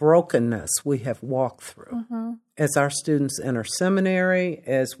brokenness we have walked through, as our students enter seminary,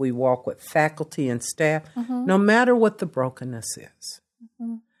 as we walk with faculty and staff, no matter what the brokenness is,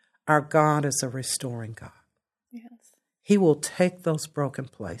 our God is a restoring God. Yes. He will take those broken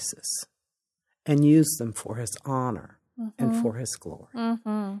places and use them for his honor and for his glory.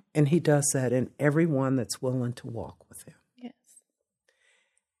 And he does that in everyone that's willing to walk with him. Yes.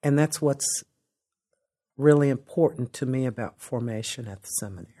 And that's what's really important to me about formation at the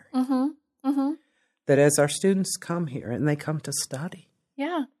seminary. That as our students come here and they come to study,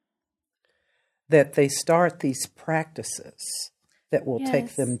 that they start these practices that will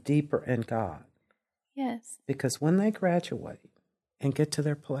take them deeper in God. Yes. Because when they graduate and get to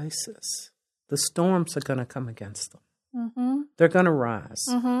their places, the storms are going to come against them. They're going to rise.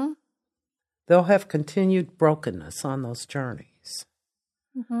 They'll have continued brokenness on those journeys.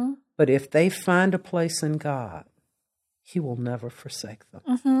 But if they find a place in God, he will never forsake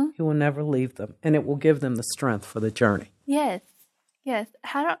them. He will never leave them. And it will give them the strength for the journey. Yes. Yes.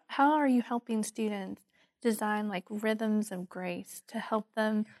 How are you helping students design like rhythms of grace to help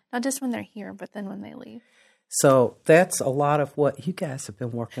them, not just when they're here, but then when they leave? So that's a lot of what you guys have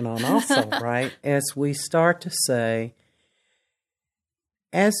been working on also, right? As we start to say,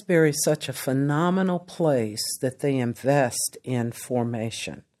 Asbury is such a phenomenal place that they invest in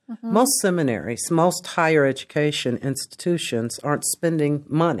formation. Most seminaries, most higher education institutions aren't spending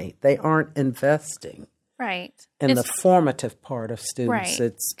money. They aren't investing Right. in the formative part of students.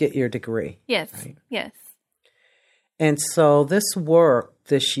 Right. It's get your degree. Yes. Right? Yes. And so this work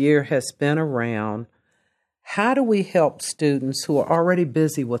this year has been around how do we help students who are already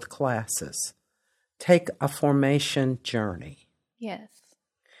busy with classes take a formation journey? Yes.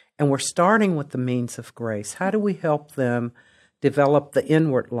 And we're starting with the means of grace. How do we help them develop the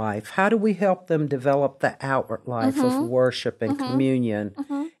inward life? How do we help them develop the outward life of worship and communion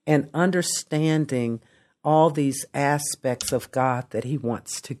and understanding all these aspects of God that He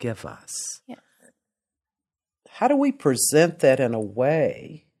wants to give us? Yes. How do we present that in a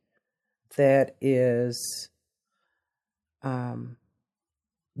way that is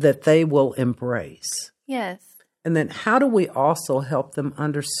that they will embrace? Yes. And then how do we also help them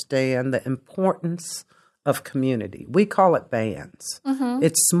understand the importance of community? We call it bands.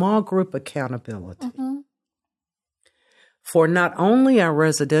 It's small group accountability for not only our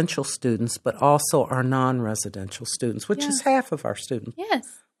residential students, but also our non-residential students, which is half of our students. Yes.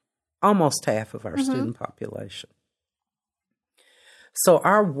 Almost half of our student population. So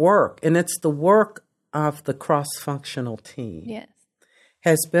our work, and it's the work of the cross-functional team, Yes.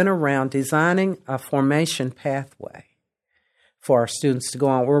 has been around designing a formation pathway for our students to go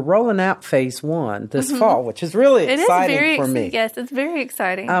on. We're rolling out phase 1 this fall, which is really exciting for me. Yes, it's very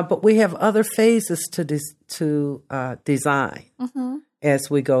exciting. But we have other phases to design as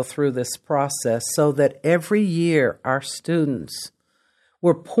we go through this process so that every year our students,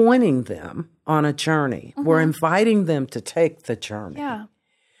 we're pointing them on a journey. We're inviting them to take the journey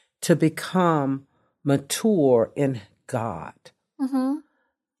to become mature in God,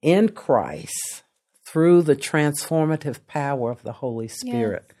 in Christ, through the transformative power of the Holy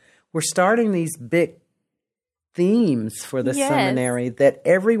Spirit. Yes. We're starting these big themes for the seminary that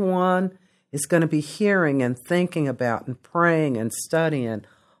everyone is going to be hearing and thinking about and praying and studying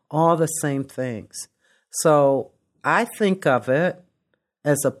all the same things. So I think of it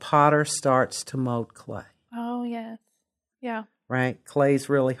as a potter starts to mold clay. Oh, yes. Yeah. Right? Clay's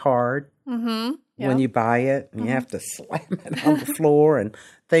really hard when you buy it, and you have to slam it on the floor and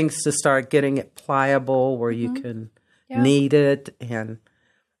things to start getting it pliable where you can knead it. And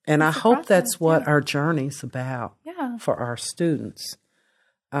I hope that's what our journey's about for our students.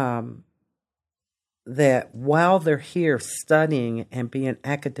 That while they're here studying and being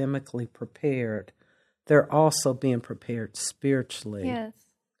academically prepared, they're also being prepared spiritually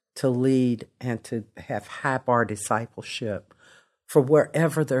to lead and to have high bar discipleship for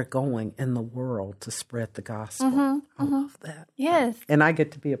wherever they're going in the world to spread the gospel. I love that. Yes. And I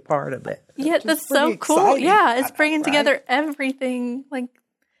get to be a part of that. Yeah, that's so cool. Exciting. Yeah, it's bringing together everything. Like,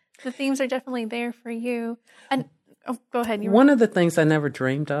 the themes are definitely there for you. And go ahead. One of the things I never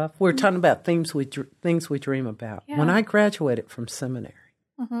dreamed of, we're talking about things we dream about. Yeah. When I graduated from seminary,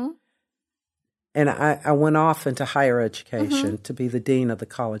 and I went off into higher education to be the dean of the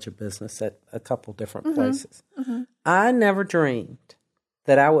College of Business at a couple different places. I never dreamed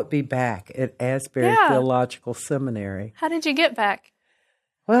that I would be back at Asbury Theological Seminary. How did you get back?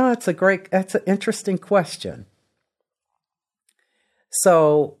 Well, that's an interesting question.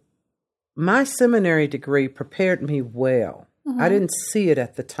 So my seminary degree prepared me well. I didn't see it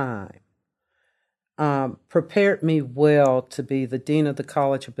at the time. Prepared me well to be the dean of the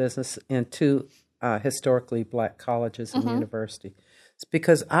College of Business in 2 historically Black colleges and universities. It's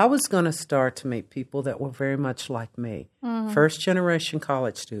because I was going to start to meet people that were very much like me. First-generation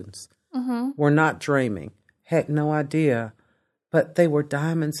college students were not dreaming, had no idea, but they were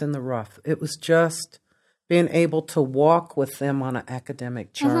diamonds in the rough. It was just being able to walk with them on an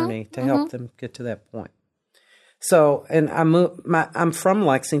academic journey to help them get to that point. So, and I'm from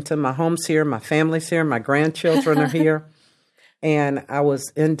Lexington. My home's here. My family's here. My grandchildren are here. And I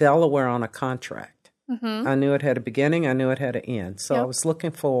was in Delaware on a contract. I knew it had a beginning. I knew it had an end. So I was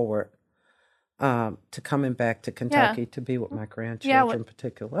looking forward to coming back to Kentucky to be with my grandchildren in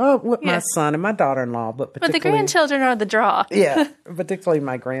particular. With my son and my daughter-in-law. But the grandchildren are the draw. Particularly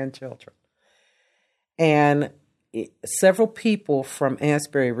my grandchildren. And several people from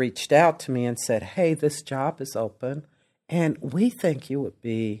Asbury reached out to me and said, hey, this job is open, and we think you would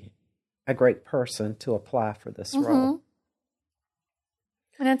be a great person to apply for this role.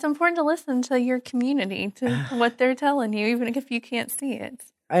 And it's important to listen to your community, to what they're telling you, even if you can't see it.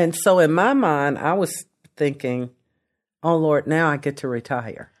 And so in my mind, I was thinking, oh, Lord, now I get to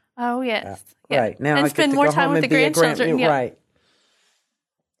retire. Oh, yes. Right. Now and I spend get to more go time home with and the be grandchildren. Right.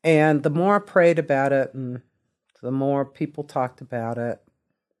 And the more I prayed about it and the more people talked about it,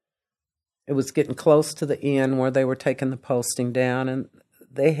 it was getting close to the end where they were taking the posting down. And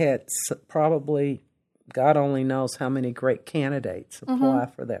they had probably, God only knows how many great candidates apply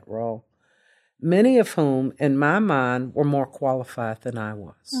for that role, many of whom, in my mind, were more qualified than I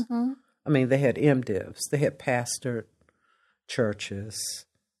was. I mean, they had MDivs, they had pastored churches,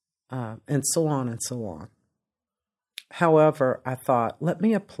 and so on and so on. However, I thought, let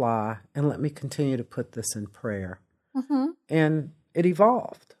me apply and let me continue to put this in prayer. And it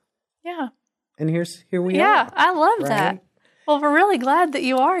evolved. Yeah. And here we are. Yeah, I love right? that. Well, we're really glad that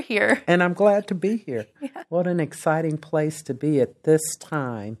you are here. And I'm glad to be here. Yeah. What an exciting place to be at this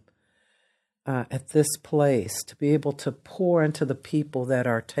time, at this place, to be able to pour into the people that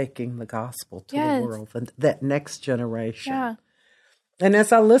are taking the gospel to the world, and that next generation. Yeah. And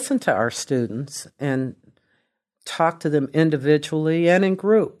as I listen to our students and talk to them individually and in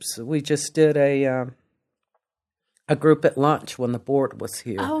groups, we just did a group at lunch when the board was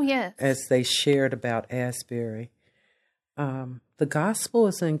here. Oh, yes. As they shared about Asbury. The gospel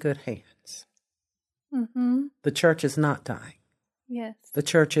is in good hands. The church is not dying. Yes. The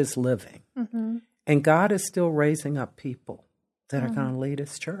church is living. And God is still raising up people that are going to lead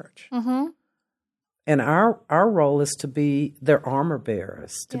his church. And our role is to be their armor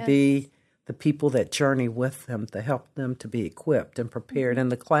bearers, to be the people that journey with them, to help them to be equipped and prepared in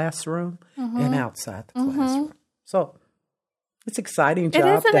the classroom and outside the classroom. So it's an exciting job. It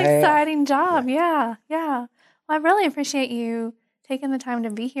is an to have. exciting job. Yeah. Well, I really appreciate you taking the time to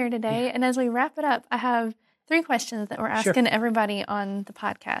be here today. And as we wrap it up, I have 3 questions that we're asking everybody on the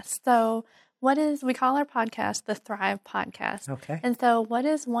podcast. So we call our podcast the Thrive Podcast. Okay. And so what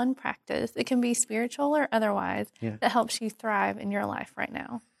is one practice, it can be spiritual or otherwise, that helps you thrive in your life right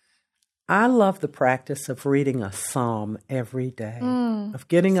now? I love the practice of reading a psalm every day, of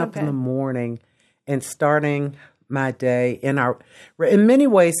getting up in the morning and starting my day in many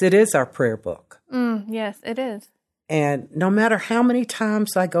ways, it is our prayer book. Yes, it is. And no matter how many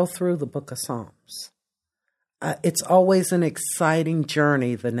times I go through the book of Psalms, it's always an exciting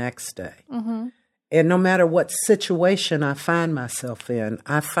journey the next day. And no matter what situation I find myself in,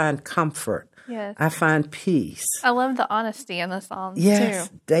 I find comfort. Yes. I find peace. I love the honesty in the Psalms,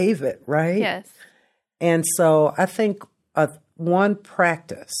 too. David, right? Yes. And so I think one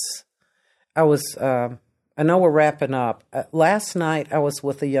practice, I know we're wrapping up. Last night I was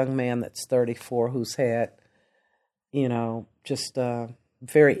with a young man that's 34 who's had, just a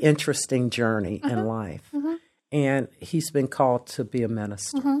very interesting journey in life. And he's been called to be a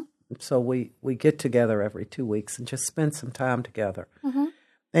minister. So we get together every 2 weeks and just spend some time together.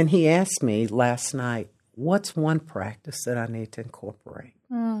 And he asked me last night, what's one practice that I need to incorporate?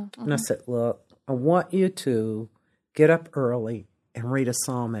 And I said, look, I want you to get up early and read a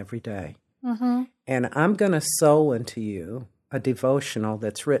psalm every day. And I'm going to sow into you a devotional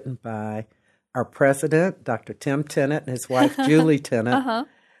that's written by our president, Dr. Tim Tennant, and his wife, Julie Tennant,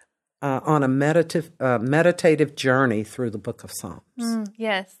 on a meditative journey through the book of Psalms.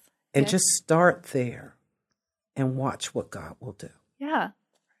 Yes. And just start there and watch what God will do.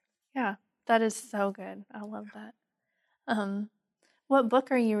 Yeah, that is so good. I love that. What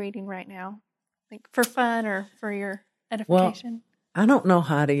book are you reading right now? Like for fun or for your edification? Well, I don't know,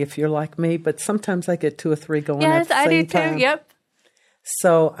 Heidi, if you're like me, but sometimes I get 2 or 3 going at the same time. Yes, I do too. Yep.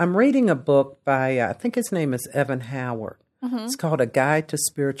 So I'm reading a book by, I think his name is Evan Howard. It's called A Guide to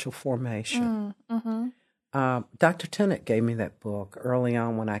Spiritual Formation. Dr. Tennant gave me that book early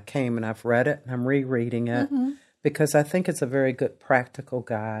on when I came, and I've read it, and I'm rereading it because I think it's a very good practical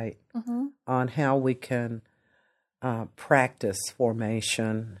guide on how we can practice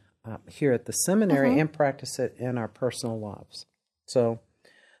formation here at the seminary and practice it in our personal lives. So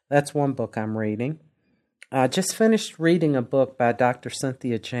that's one book I'm reading. I just finished reading a book by Dr.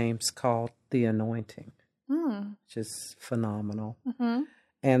 Cynthia James called The Anointing, which is phenomenal.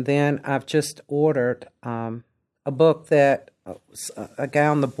 And then I've just ordered a book that a guy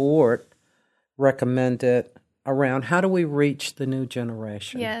on the board recommended around how do we reach the new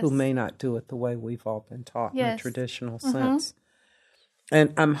generation who may not do it the way we've all been taught in a traditional sense.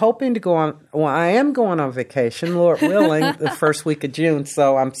 And I'm hoping to go on, I am going on vacation, Lord willing, the first week of June.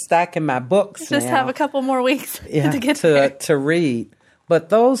 So I'm stacking my books Just now. have a couple more weeks to get there. To read.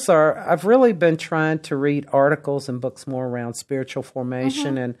 But I've really been trying to read articles and books more around spiritual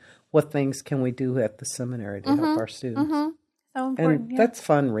formation and what things can we do at the seminary to help our students. So important. And that's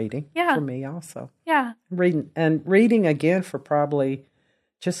fun reading for me also. Yeah. Reading again for probably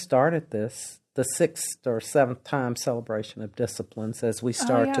just started this, the 6th or 7th time celebration of disciplines as we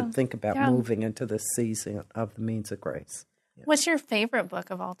start to think about moving into this season of the means of grace. Yeah. What's your favorite book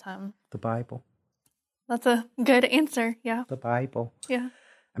of all time? The Bible. That's a good answer. Yeah. The Bible. Yeah.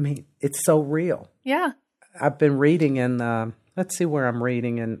 I mean, it's so real. Yeah. I've been reading in let's see where I'm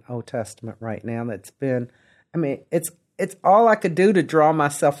reading in Old Testament right now. It's all I could do to draw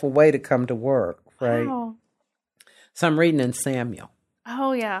myself away to come to work, right? Wow. So I'm reading in Samuel.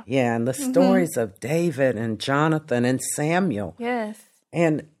 Oh, yeah. Yeah, and the stories of David and Jonathan and Samuel. Yes.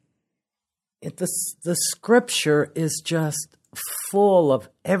 And the scripture is just full of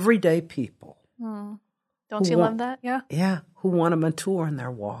everyday people. Don't you love that? Yeah. Yeah, who want to mature in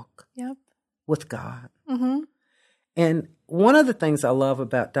their walk with God. And one of the things I love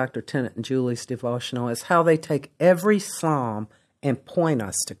about Dr. Tennant and Julie's devotional is how they take every psalm and point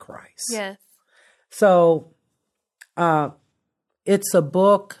us to Christ. Yes. So it's a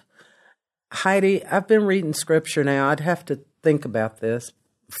book. Heidi, I've been reading scripture now. I'd have to think about this.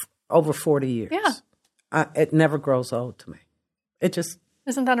 Over 40 years. Yeah. It never grows old to me. It just...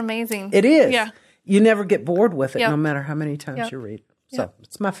 Isn't that amazing? It is. Yeah. You never get bored with it, no matter how many times you read. So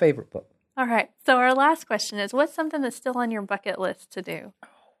it's my favorite book. All right. So our last question is, what's something that's still on your bucket list to do? Oh,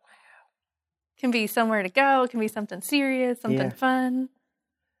 wow. Can be somewhere to go. It can be something serious, something fun.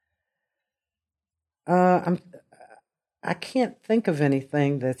 I can't think of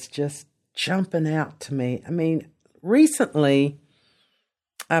anything that's just jumping out to me. I mean, recently...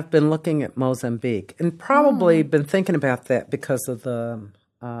 I've been looking at Mozambique and probably been thinking about that because of the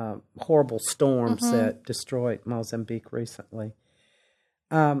horrible storms that destroyed Mozambique recently.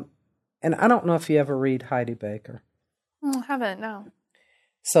 And I don't know if you ever read Heidi Baker. I haven't, no.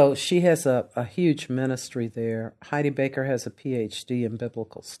 So she has a huge ministry there. Heidi Baker has a PhD in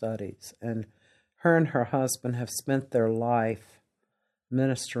biblical studies, and her husband have spent their life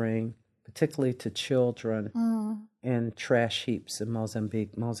ministering, particularly to children in trash heaps in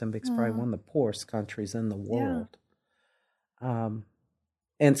Mozambique. Mozambique's probably one of the poorest countries in the world.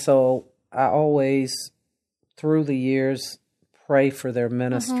 And so I always, through the years, pray for their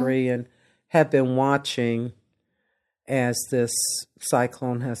ministry and have been watching as this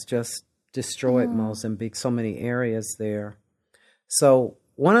cyclone has just destroyed Mozambique, so many areas there. So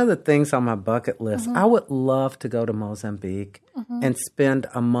one of the things on my bucket list, I would love to go to Mozambique and spend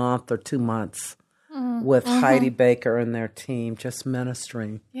a month or 2 months with Heidi Baker and their team just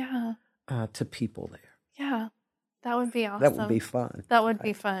ministering to people there. Yeah, that would be awesome. That would be fun. That would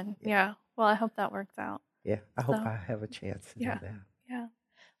be fun. Yeah. Well, I hope that works out. Yeah, I hope I have a chance to do that. Yeah.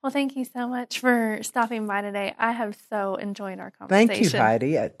 Well, thank you so much for stopping by today. I have so enjoyed our conversation. Thank you,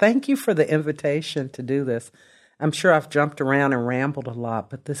 Heidi. Thank you for the invitation to do this. I'm sure I've jumped around and rambled a lot,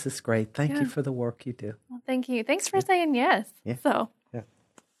 but this is great. Thank you for the work you do. Well, thank you. Thanks for saying yes. Yeah. So. Yeah.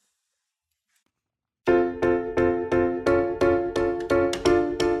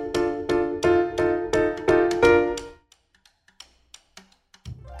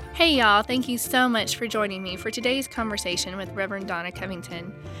 Hey y'all, thank you so much for joining me for today's conversation with Reverend Donna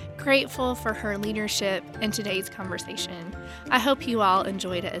Covington. Grateful for her leadership in today's conversation. I hope you all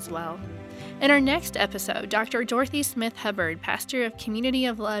enjoyed it as well. In our next episode, Dr. Dorothy Smith Hubbard, pastor of Community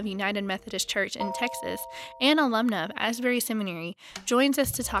of Love United Methodist Church in Texas and alumna of Asbury Seminary, joins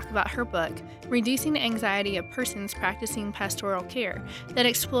us to talk about her book, Reducing the Anxiety of Persons Practicing Pastoral Care, that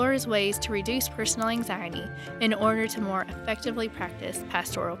explores ways to reduce personal anxiety in order to more effectively practice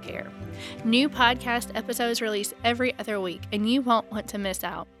pastoral care. New podcast episodes release every other week, and you won't want to miss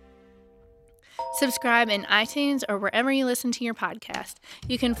out. Subscribe in iTunes or wherever you listen to your podcast.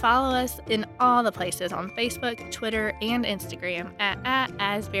 You can follow us in all the places on Facebook, Twitter, and Instagram at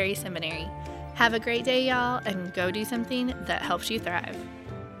Asbury Seminary. Have a great day, y'all, and go do something that helps you thrive.